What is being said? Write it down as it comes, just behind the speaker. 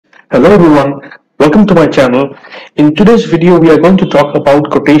Hello everyone, welcome to my channel. In today's video we are going to talk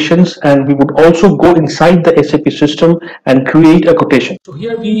about quotations, and we would also go inside the SAP system and create a quotation. So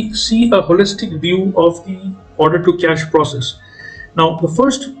here we see a holistic view of the order to cash process. Now the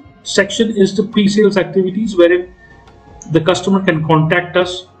first section is the pre-sales activities, wherein the customer can contact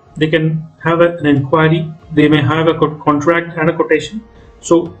us, they can have an inquiry, they may have a contract and a quotation.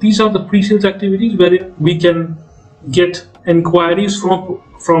 So these are the pre-sales activities wherein we can get inquiries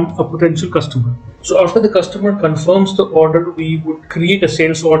from a potential customer. So after the customer confirms the order, we would create a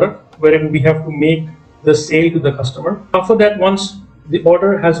sales order wherein we have to make the sale to the customer. After that, once the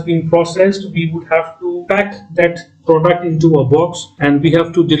order has been processed, we would have to pack that product into a box and we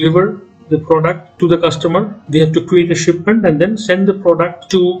have to deliver the product to the customer. We have to create a shipment and then send the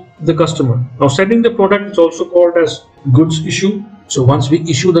product to the customer. Now sending the product is also called as goods issue. So once we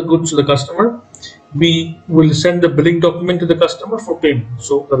issue the goods to the customer, we will send the billing document to the customer for payment.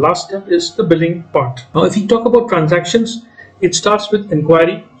 So the last step is the billing part. Now if we talk about transactions, it starts with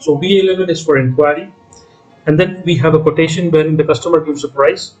inquiry. So VA11 is for inquiry, and then we have a quotation wherein the customer gives a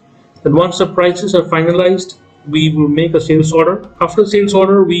price. Then once the prices are finalized, we will make a sales order. After the sales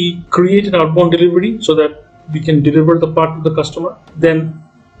order, we create an outbound delivery so that we can deliver the part to the customer. Then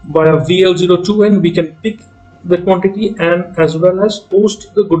via VL02N we can pick the quantity and as well as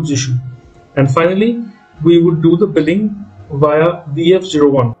post the goods issue. And finally, we would do the billing via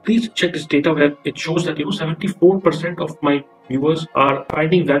VF01. Please check this data where it shows that 74% of my viewers are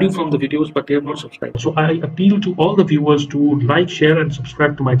finding value from the videos, but they have not subscribed. So I appeal to all the viewers to like, share and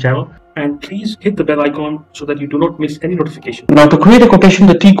subscribe to my channel, and please hit the bell icon so that you do not miss any notification. Now to create a quotation,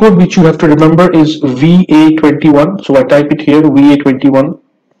 the Tcode which you have to remember is VA21. So I type it here, VA21,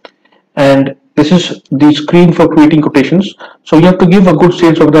 and this is the screen for creating quotations. So you have to give a good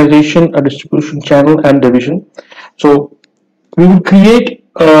sales organization, a distribution channel and division. So we will create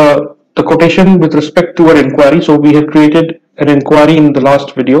the quotation with respect to our inquiry. So we have created an inquiry in the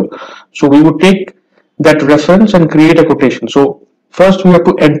last video. So we would take that reference and create a quotation. So first we have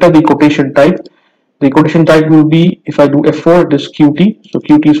to enter the quotation type. The quotation type will be, if I do F4, it is QT. So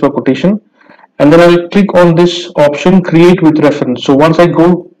QT is for quotation. And then I will click on this option, create with reference. So once I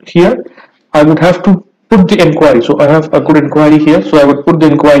go here, I would have to put the inquiry. So I have a good inquiry here. So I would put the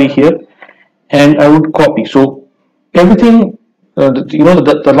inquiry here and I would copy. So everything,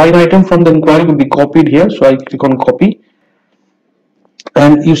 the line item from the inquiry will be copied here. So I click on copy.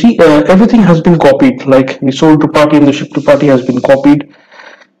 And you see everything has been copied, like the sold to party and the shipped to party has been copied.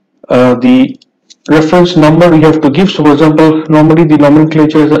 The reference number we have to give. So for example, normally the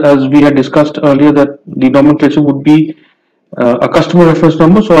nomenclature, as we had discussed earlier, that the nomenclature would be a customer reference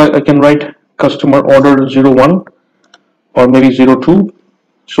number. So I can write customer order 01 or maybe 02.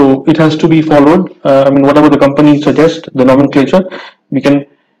 So it has to be followed. Whatever the company suggests, the nomenclature, we can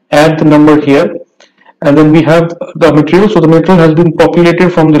add the number here. And then we have the material. So the material has been populated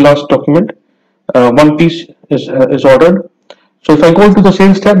from the last document. One piece is ordered. So if I go to the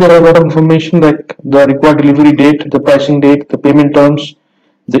sales tab, there are a lot of information like the required delivery date, the pricing date, the payment terms,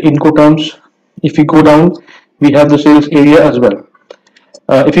 the Incoterms. If we go down, we have the sales area as well.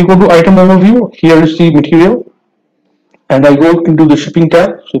 If you go to item overview, here is the material, and I go into the shipping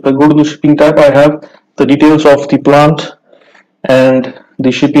tab. So if I go to the shipping tab, I have the details of the plant and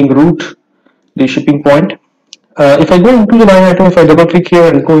the shipping route, the shipping point. If I go into the line item, if I double click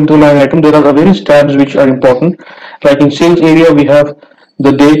here and go into the line item, there are various tabs which are important. Like in sales area, we have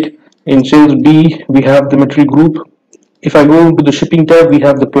the date. In sales B, we have the material group. If I go into the shipping tab, we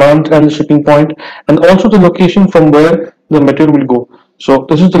have the plant and the shipping point, and also the location from where the material will go. So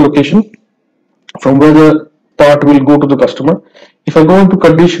this is the location from where the part will go to the customer. If I go into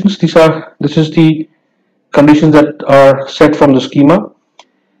conditions, this is the conditions that are set from the schema.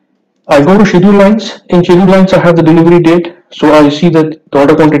 I go to schedule lines. In schedule lines, I have the delivery date. So I see that the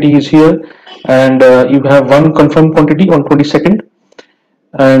order quantity is here, and you have one confirmed quantity on 22nd.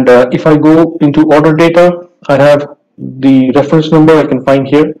 And if I go into order data, I have the reference number I can find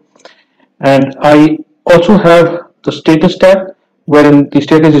here, and I also have the status tab wherein the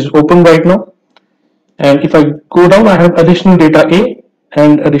status is open right now. And if I go down, I have additional data A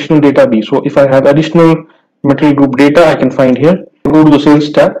and additional data B. So if I have additional material group data, I can find here. Go to the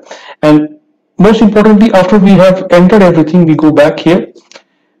sales tab, and most importantly, after we have entered everything, we go back here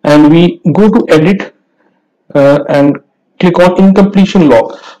and we go to edit and click on incompletion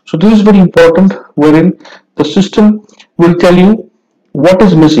log. So this is very important, wherein the system will tell you what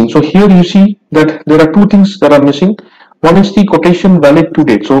is missing. So here you see that there are two things that are missing. One is the quotation valid to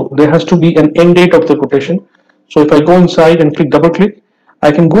date. So there has to be an end date of the quotation. So if I go inside and double click,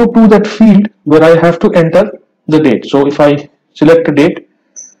 I can go to that field where I have to enter the date. So if I select a date,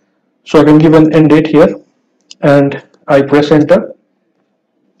 So I can give an end date here and I press enter.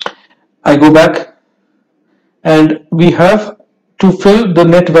 I go back and we have to fill the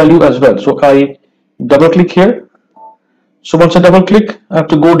net value as well. So I double click here. So once I double click, I have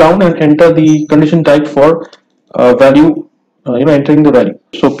to go down and enter the condition type for value, entering the value.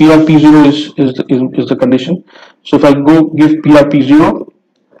 So PRP0 is the condition. So if I go give PRP0,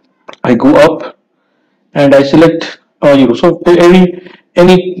 I go up and I select euro. So any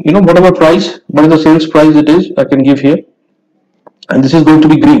whatever price, whatever the sales price it is, I can give here, and this is going to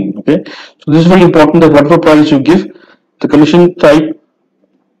be green. Okay, so this is very important that whatever price you give, the condition type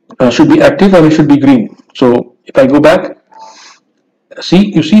should be active and it should be green. So if I go back,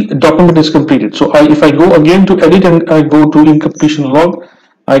 you see document is completed. So if I go again to edit and I go to incompletion log,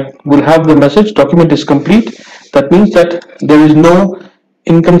 I will have the message document is complete. That means that there is no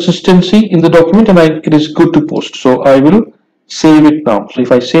inconsistency in the document and it is good to post. So I will save it now. So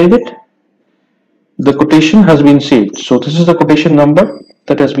if I save it, the quotation has been saved. So this is the quotation number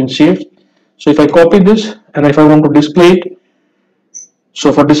that has been saved. So if I copy this and if I want to display it,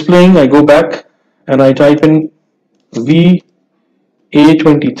 so for displaying I go back and I type in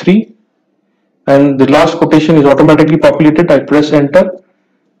VA23 and the last quotation is automatically populated. I press enter.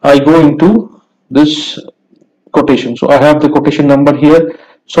 I go into this quotation. So I have the quotation number here,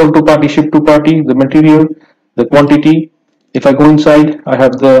 sold to party, shipped to party, the material, the quantity. If I go inside, I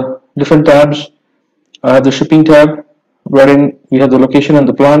have the different tabs. I have the shipping tab wherein we have the location and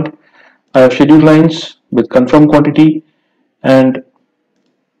the plant. I have schedule lines with confirmed quantity, and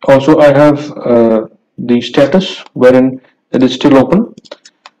also I have the status wherein it is still open.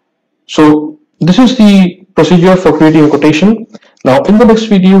 So this is the procedure for creating a quotation. Now in the next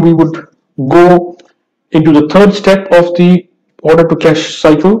video we would go into the third step of the order to cash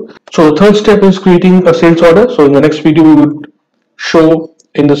cycle. So the third step is creating a sales order. So in the next video we would show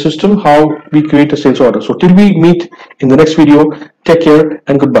in the system how we create a sales order. So till we meet in the next video, take care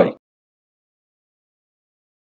and goodbye.